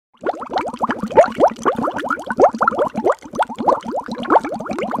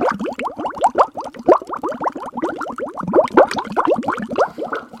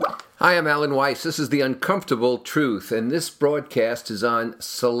Hi, I'm Alan Weiss. This is The Uncomfortable Truth, and this broadcast is on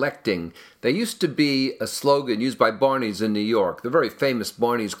selecting. There used to be a slogan used by Barney's in New York, the very famous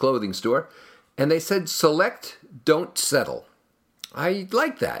Barney's clothing store, and they said, select, don't settle. I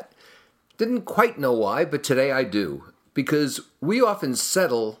like that. Didn't quite know why, but today I do, because we often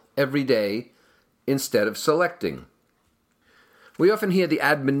settle every day instead of selecting. We often hear the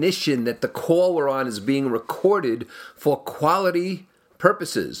admonition that the call we're on is being recorded for quality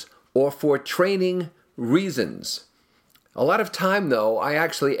purposes or for training reasons. A lot of time, though, I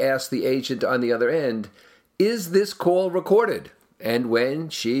actually ask the agent on the other end, is this call recorded? And when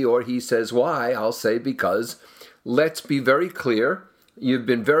she or he says why, I'll say because. Let's be very clear. You've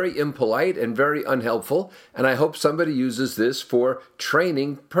been very impolite and very unhelpful, and I hope somebody uses this for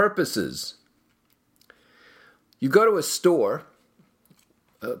training purposes. You go to a store,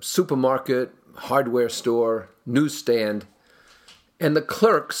 a supermarket, hardware store, newsstand, and the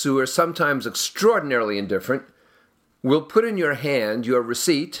clerks, who are sometimes extraordinarily indifferent, will put in your hand your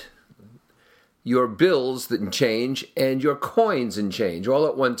receipt, your bills and change, and your coins and change all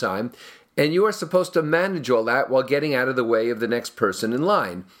at one time, and you are supposed to manage all that while getting out of the way of the next person in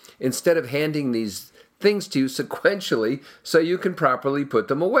line, instead of handing these things to you sequentially so you can properly put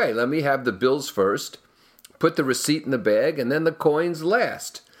them away. Let me have the bills first, put the receipt in the bag, and then the coins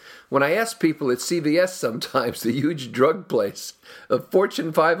last. When I ask people at CVS sometimes, the huge drug place, a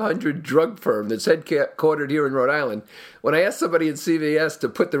Fortune 500 drug firm that's headquartered here in Rhode Island, when I ask somebody at CVS to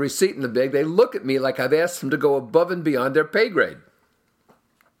put the receipt in the bag, they look at me like I've asked them to go above and beyond their pay grade.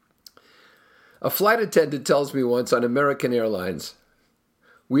 A flight attendant tells me once on American Airlines,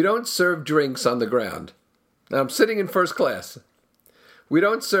 we don't serve drinks on the ground. Now, I'm sitting in first class. We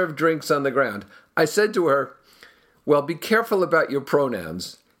don't serve drinks on the ground. I said to her, well, be careful about your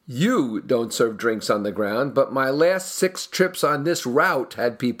pronouns. You don't serve drinks on the ground, but my last 6 trips on this route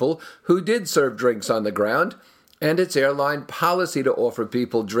had people who did serve drinks on the ground, and it's airline policy to offer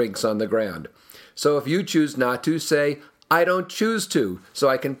people drinks on the ground. So if you choose not to, say, I don't choose to, so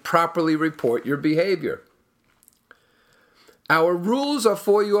I can properly report your behavior. Our rules are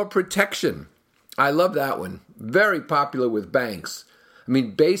for your protection. I love that one. Very popular with banks. I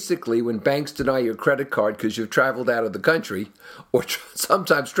mean, basically, when banks deny your credit card because you've traveled out of the country or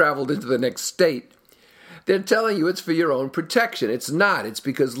sometimes traveled into the next state, they're telling you it's for your own protection. It's not. It's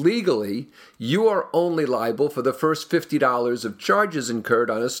because legally, you are only liable for the first $50 of charges incurred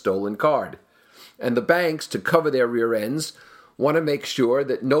on a stolen card. And the banks, to cover their rear ends, want to make sure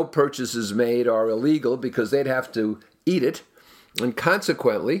that no purchases made are illegal because they'd have to eat it. And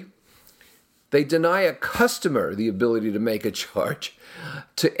consequently, they deny a customer the ability to make a charge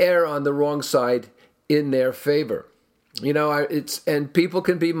to err on the wrong side in their favor. You know, and people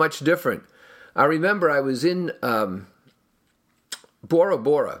can be much different. I remember I was in Bora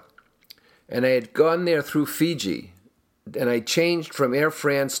Bora, and I had gone there through Fiji, and I changed from Air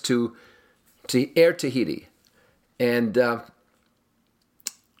France to Air Tahiti. And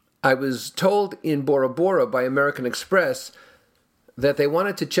I was told in Bora Bora by American Express that they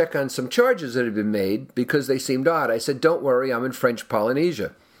wanted to check on some charges that had been made because they seemed odd. I said, don't worry, I'm in French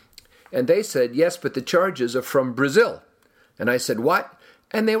Polynesia. And they said, yes, but the charges are from Brazil. And I said, what?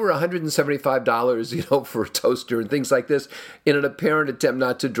 And they were $175, for a toaster and things like this in an apparent attempt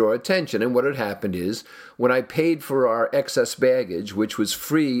not to draw attention. And what had happened is when I paid for our excess baggage, which was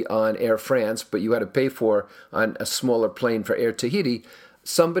free on Air France, but you had to pay for on a smaller plane for Air Tahiti,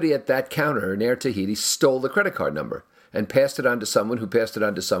 somebody at that counter in Air Tahiti stole the credit card number and passed it on to someone who passed it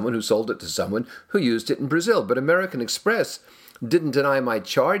on to someone who sold it to someone who used it in Brazil. But American Express didn't deny my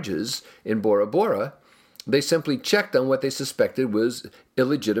charges in Bora Bora. They simply checked on what they suspected was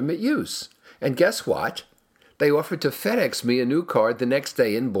illegitimate use. And guess what? They offered to FedEx me a new card the next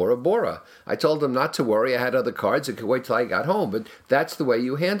day in Bora Bora. I told them not to worry. I had other cards. I could wait till I got home. But that's the way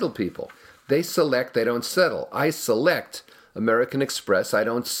you handle people. They select. They don't settle. I select American Express. I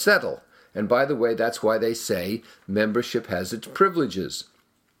don't settle. And by the way, that's why they say membership has its privileges.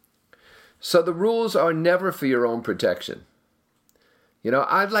 So the rules are never for your own protection.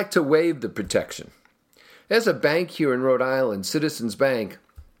 I'd like to waive the protection. There's a bank here in Rhode Island, Citizens Bank,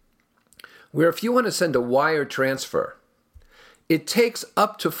 where if you want to send a wire transfer, it takes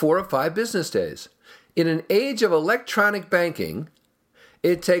up to 4 or 5 business days. In an age of electronic banking,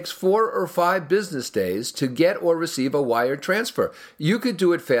 it takes 4 or 5 business days to get or receive a wire transfer. You could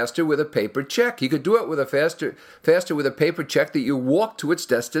do it faster with a paper check. You could do it with faster with a paper check that you walk to its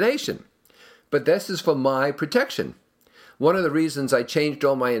destination. But this is for my protection. One of the reasons I changed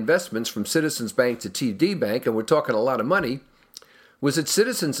all my investments from Citizens Bank to TD Bank, and we're talking a lot of money, was that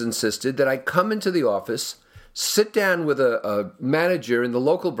Citizens insisted that I come into the office, sit down with a manager in the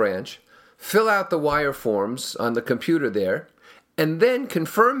local branch, fill out the wire forms on the computer there, and then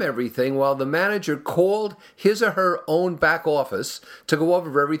confirm everything while the manager called his or her own back office to go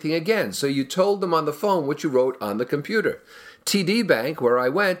over everything again. So you told them on the phone what you wrote on the computer. TD Bank, where I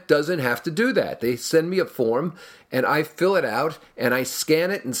went, doesn't have to do that. They send me a form, and I fill it out, and I scan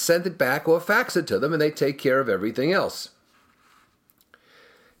it and send it back or fax it to them, and they take care of everything else.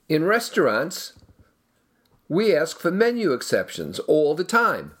 In restaurants, we ask for menu exceptions all the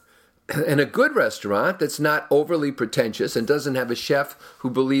time. And a good restaurant that's not overly pretentious and doesn't have a chef who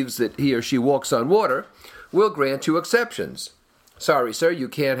believes that he or she walks on water will grant you exceptions. Sorry, sir, you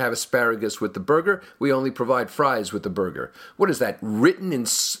can't have asparagus with the burger. We only provide fries with the burger. What is that, written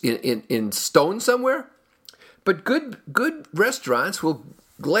in stone somewhere? But good restaurants will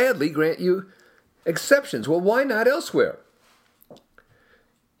gladly grant you exceptions. Well, why not elsewhere?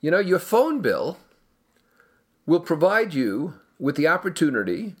 You know, your phone bill will provide you with the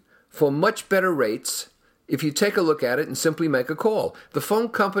opportunity for much better rates if you take a look at it and simply make a call. The phone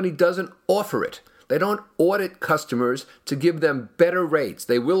company doesn't offer it. They don't audit customers to give them better rates.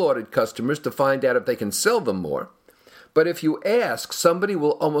 They will audit customers to find out if they can sell them more. But if you ask, somebody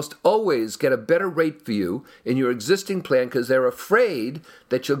will almost always get a better rate for you in your existing plan because they're afraid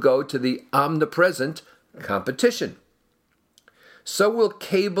that you'll go to the omnipresent competition. So will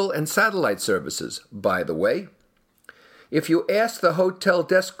cable and satellite services, by the way. If you ask the hotel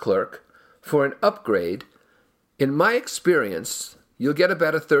desk clerk for an upgrade, in my experience, you'll get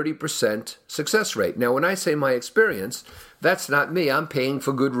about a 30% success rate. Now, when I say my experience, that's not me. I'm paying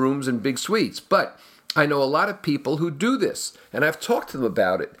for good rooms and big suites. But I know a lot of people who do this, and I've talked to them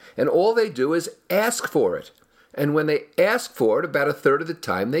about it, and all they do is ask for it. And when they ask for it, about a third of the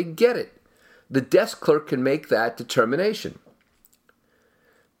time, they get it. The desk clerk can make that determination.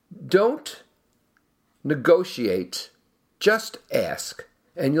 Don't negotiate. Just ask,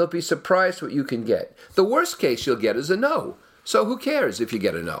 and you'll be surprised what you can get. The worst case you'll get is a no. So who cares if you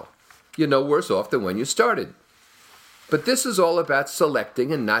get a no? You're no worse off than when you started. But this is all about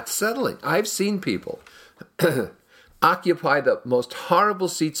selecting and not settling. I've seen people occupy the most horrible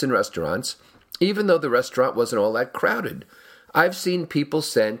seats in restaurants, even though the restaurant wasn't all that crowded. I've seen people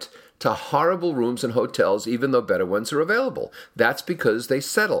sent to horrible rooms in hotels, even though better ones are available. That's because they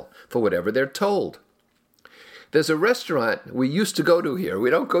settle for whatever they're told. There's a restaurant we used to go to here. We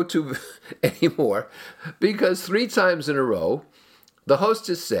don't go to anymore because 3 times in a row, the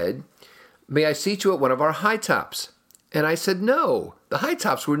hostess said, "May I seat you at one of our high tops?" And I said, no. The high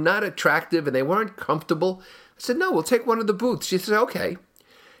tops were not attractive and they weren't comfortable. I said, no, we'll take one of the booths. She said, okay.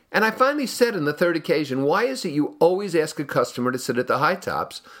 And I finally said on the third occasion, why is it you always ask a customer to sit at the high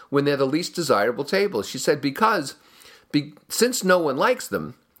tops when they're the least desirable tables? She said, because since no one likes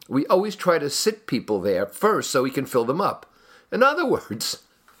them, we always try to sit people there first so we can fill them up. In other words,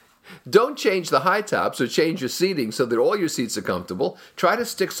 don't change the high tops or change your seating so that all your seats are comfortable. Try to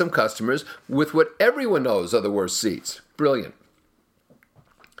stick some customers with what everyone knows are the worst seats. Brilliant.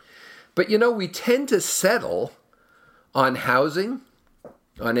 But you know, we tend to settle on housing,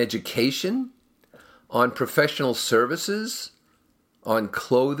 on education, on professional services, on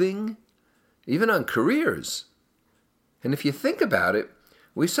clothing, even on careers. And if you think about it,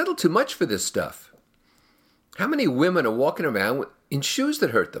 we settle too much for this stuff. How many women are walking around in shoes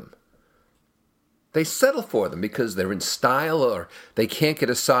that hurt them? They settle for them because they're in style or they can't get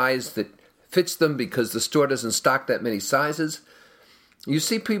a size that fits them because the store doesn't stock that many sizes. You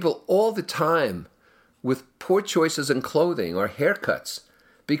see people all the time with poor choices in clothing or haircuts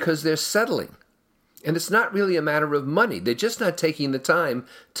because they're settling. And it's not really a matter of money. They're just not taking the time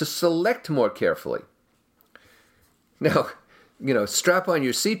to select more carefully. Now, strap on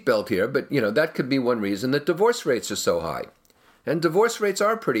your seatbelt here, but, that could be one reason that divorce rates are so high. And divorce rates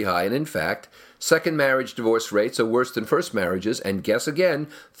are pretty high, and in fact, second marriage divorce rates are worse than first marriages, and guess again,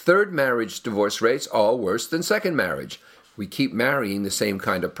 third marriage divorce rates are worse than second marriage. We keep marrying the same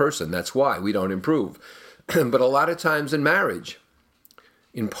kind of person, that's why we don't improve. But a lot of times in marriage,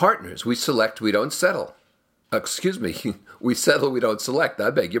 in partners, we select, we don't settle. We settle, we don't select, I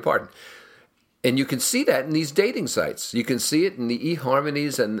beg your pardon. And you can see that in these dating sites. You can see it in the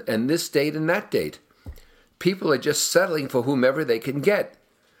eHarmonies and this date and that date. People are just settling for whomever they can get.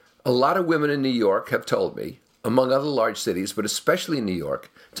 A lot of women in New York have told me, among other large cities, but especially in New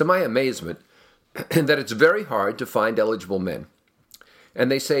York, to my amazement, that it's very hard to find eligible men. And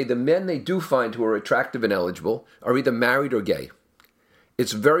they say the men they do find who are attractive and eligible are either married or gay.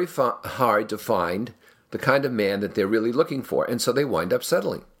 It's very hard to find the kind of man that they're really looking for, and so they wind up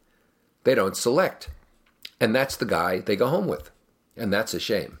settling. They don't select. And that's the guy they go home with. And that's a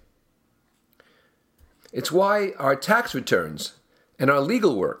shame. It's why our tax returns and our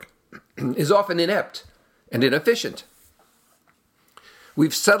legal work is often inept and inefficient.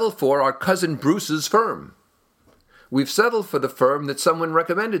 We've settled for our cousin Bruce's firm. We've settled for the firm that someone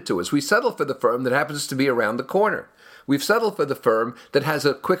recommended to us. We settle for the firm that happens to be around the corner. We've settled for the firm that has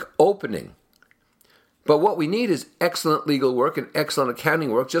a quick opening. But what we need is excellent legal work and excellent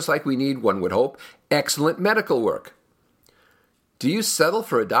accounting work, just like we need, one would hope, excellent medical work. Do you settle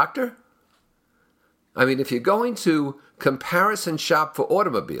for a doctor? I mean, if you're going to comparison shop for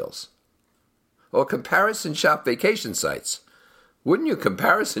automobiles or comparison shop vacation sites, wouldn't you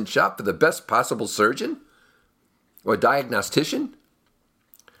comparison shop for the best possible surgeon or diagnostician?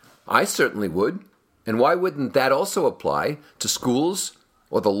 I certainly would. And why wouldn't that also apply to schools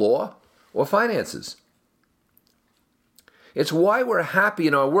or the law or finances? It's why we're happy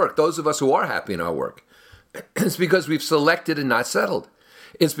in our work, those of us who are happy in our work. It's because we've selected and not settled.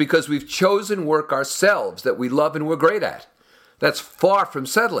 It's because we've chosen work ourselves that we love and we're great at. That's far from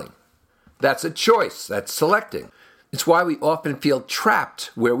settling. That's a choice. That's selecting. It's why we often feel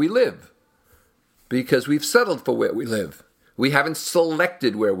trapped where we live, because we've settled for where we live. We haven't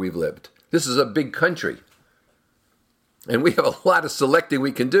selected where we've lived. This is a big country, and we have a lot of selecting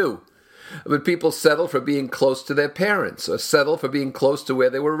we can do. But people settle for being close to their parents, or settle for being close to where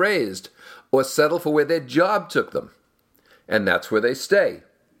they were raised, or settle for where their job took them. And that's where they stay.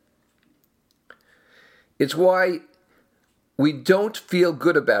 It's why we don't feel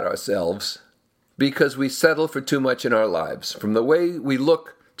good about ourselves, because we settle for too much in our lives, from the way we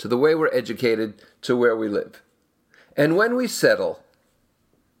look to the way we're educated to where we live. And when we settle,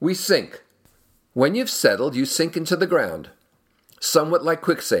 we sink. When you've settled, you sink into the ground, somewhat like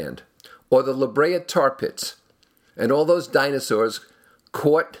quicksand, or the La Brea tar pits, and all those dinosaurs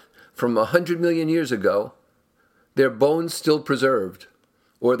caught from 100 million years ago, their bones still preserved,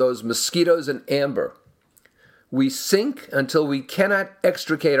 or those mosquitoes in amber. We sink until we cannot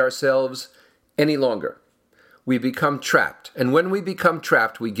extricate ourselves any longer. We become trapped, and when we become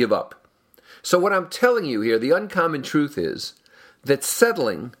trapped, we give up. So what I'm telling you here, the uncommon truth is that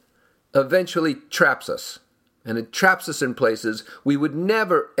settling eventually traps us. And it traps us in places we would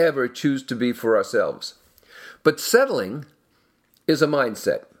never, ever choose to be for ourselves. But settling is a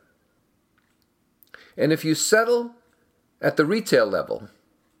mindset. And if you settle at the retail level,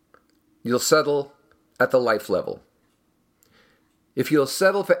 you'll settle at the life level. If you'll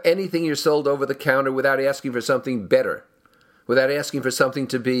settle for anything you're sold over the counter without asking for something better, without asking for something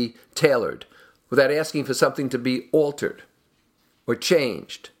to be tailored, without asking for something to be altered or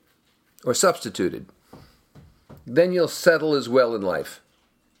changed or substituted, then you'll settle as well in life.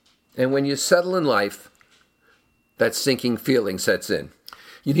 And when you settle in life, that sinking feeling sets in.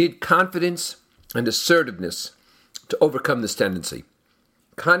 You need confidence and assertiveness to overcome this tendency.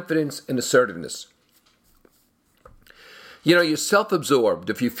 Confidence and assertiveness. You know, you're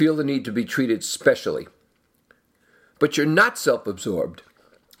self-absorbed if you feel the need to be treated specially. But you're not self-absorbed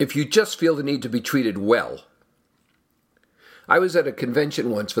if you just feel the need to be treated well. I was at a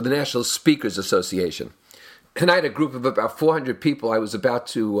convention once for the National Speakers Association. And I had a group of about 400 people I was about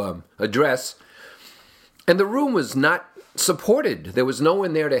to address. And the room was not supported. There was no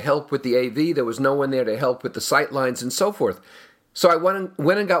one there to help with the AV. There was no one there to help with the sight lines and so forth. So I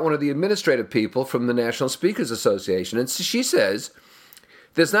went and got one of the administrative people from the National Speakers Association. And she says,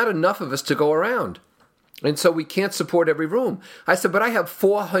 there's not enough of us to go around. And so we can't support every room. I said, but I have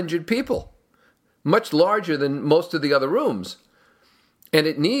 400 people, much larger than most of the other rooms. And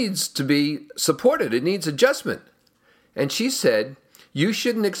it needs to be supported. It needs adjustment. And she said, you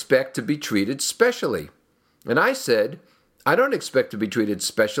shouldn't expect to be treated specially. And I said, I don't expect to be treated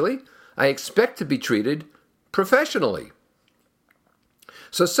specially. I expect to be treated professionally.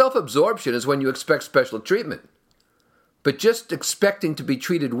 So self-absorption is when you expect special treatment. But just expecting to be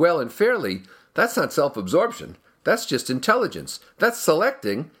treated well and fairly, that's not self-absorption. That's just intelligence. That's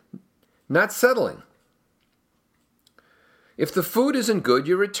selecting, not settling. If the food isn't good,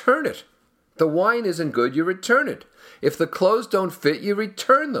 you return it. The wine isn't good, you return it. If the clothes don't fit, you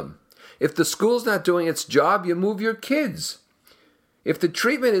return them. If the school's not doing its job, you move your kids. If the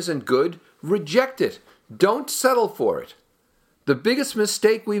treatment isn't good, reject it. Don't settle for it. The biggest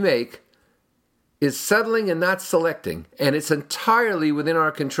mistake we make is settling and not selecting, and it's entirely within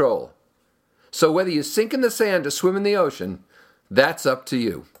our control. So whether you sink in the sand or swim in the ocean, that's up to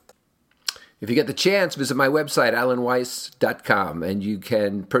you. If you get the chance, visit my website, alanweiss.com, and you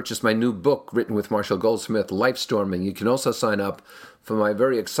can purchase my new book written with Marshall Goldsmith, Lifestorming. You can also sign up for my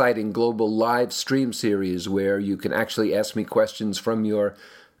very exciting global live stream series where you can actually ask me questions from your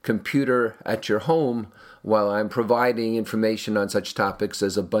computer at your home while I'm providing information on such topics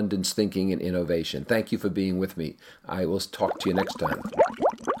as abundance thinking and innovation. Thank you for being with me. I will talk to you next time.